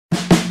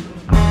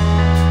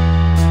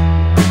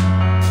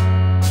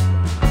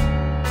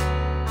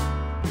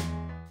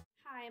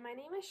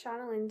is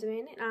Shawna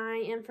Lindemann, and I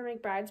am from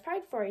McBride's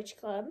Pride 4-H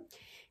Club,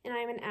 and I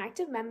am an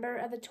active member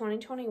of the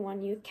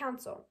 2021 Youth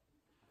Council.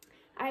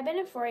 I've been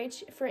in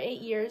 4-H for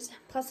 8 years,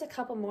 plus a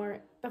couple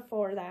more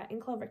before that in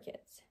Clover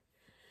Kids.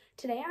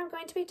 Today I'm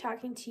going to be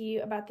talking to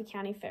you about the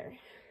county fair.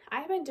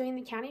 I have been doing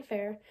the county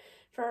fair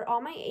for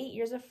all my 8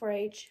 years of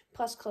 4-H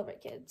plus Clover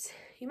Kids.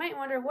 You might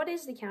wonder, what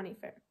is the county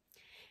fair?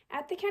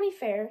 At the county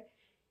fair,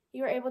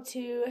 you are able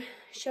to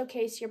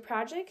showcase your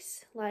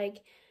projects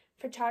like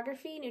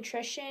photography,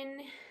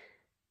 nutrition,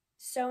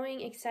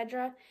 sewing,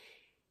 etc.,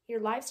 your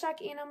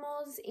livestock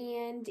animals,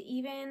 and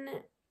even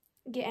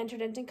get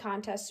entered into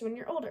contests when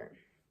you're older.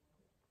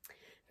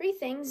 3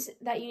 things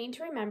that you need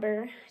to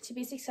remember to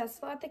be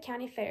successful at the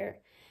county fair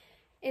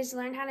is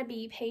learn how to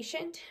be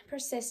patient,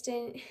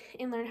 persistent,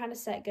 and learn how to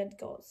set good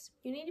goals.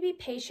 You need to be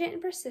patient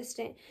and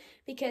persistent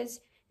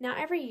because not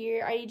every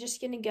year are you just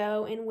going to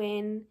go and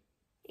win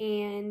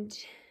and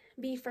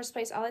be first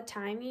place all the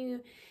time.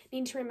 You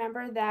need to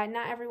remember that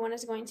not everyone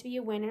is going to be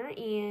a winner,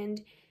 and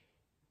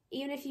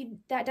even if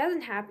that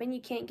doesn't happen,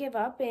 you can't give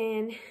up,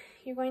 and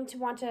you're going to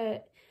want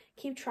to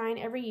keep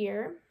trying every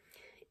year.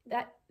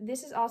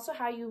 This is also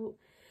how you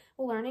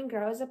will learn and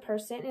grow as a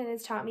person, and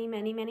it's taught me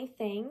many, many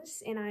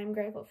things, and I'm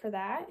grateful for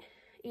that.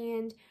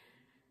 And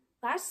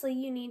lastly,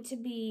 you need to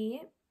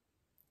be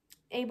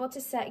able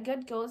to set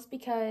good goals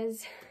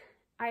because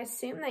I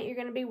assume that you're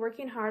going to be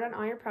working hard on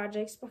all your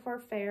projects before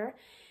fair.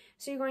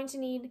 So you're going to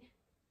need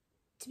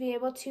to be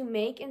able to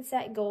make and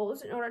set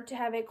goals in order to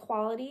have a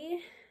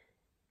quality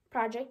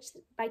project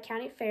by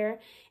county fair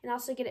and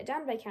also get it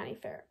done by county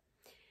fair.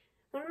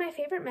 One of my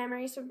favorite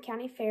memories from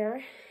county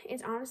fair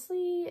is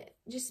honestly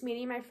just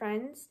meeting my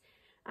friends.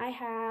 I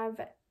have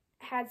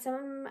had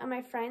some of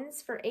my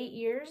friends for 8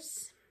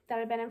 years that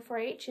I've been in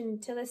 4-H, and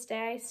to this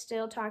day I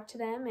still talk to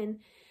them and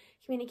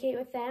communicate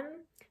with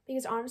them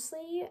because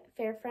honestly,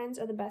 fair friends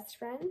are the best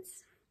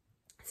friends.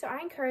 So I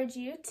encourage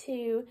you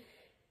to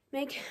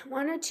make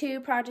 1 or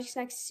 2 projects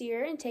next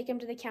year and take them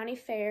to the county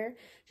fair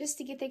just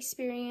to get the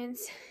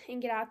experience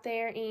and get out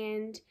there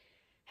and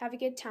have a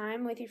good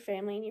time with your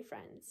family and your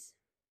friends.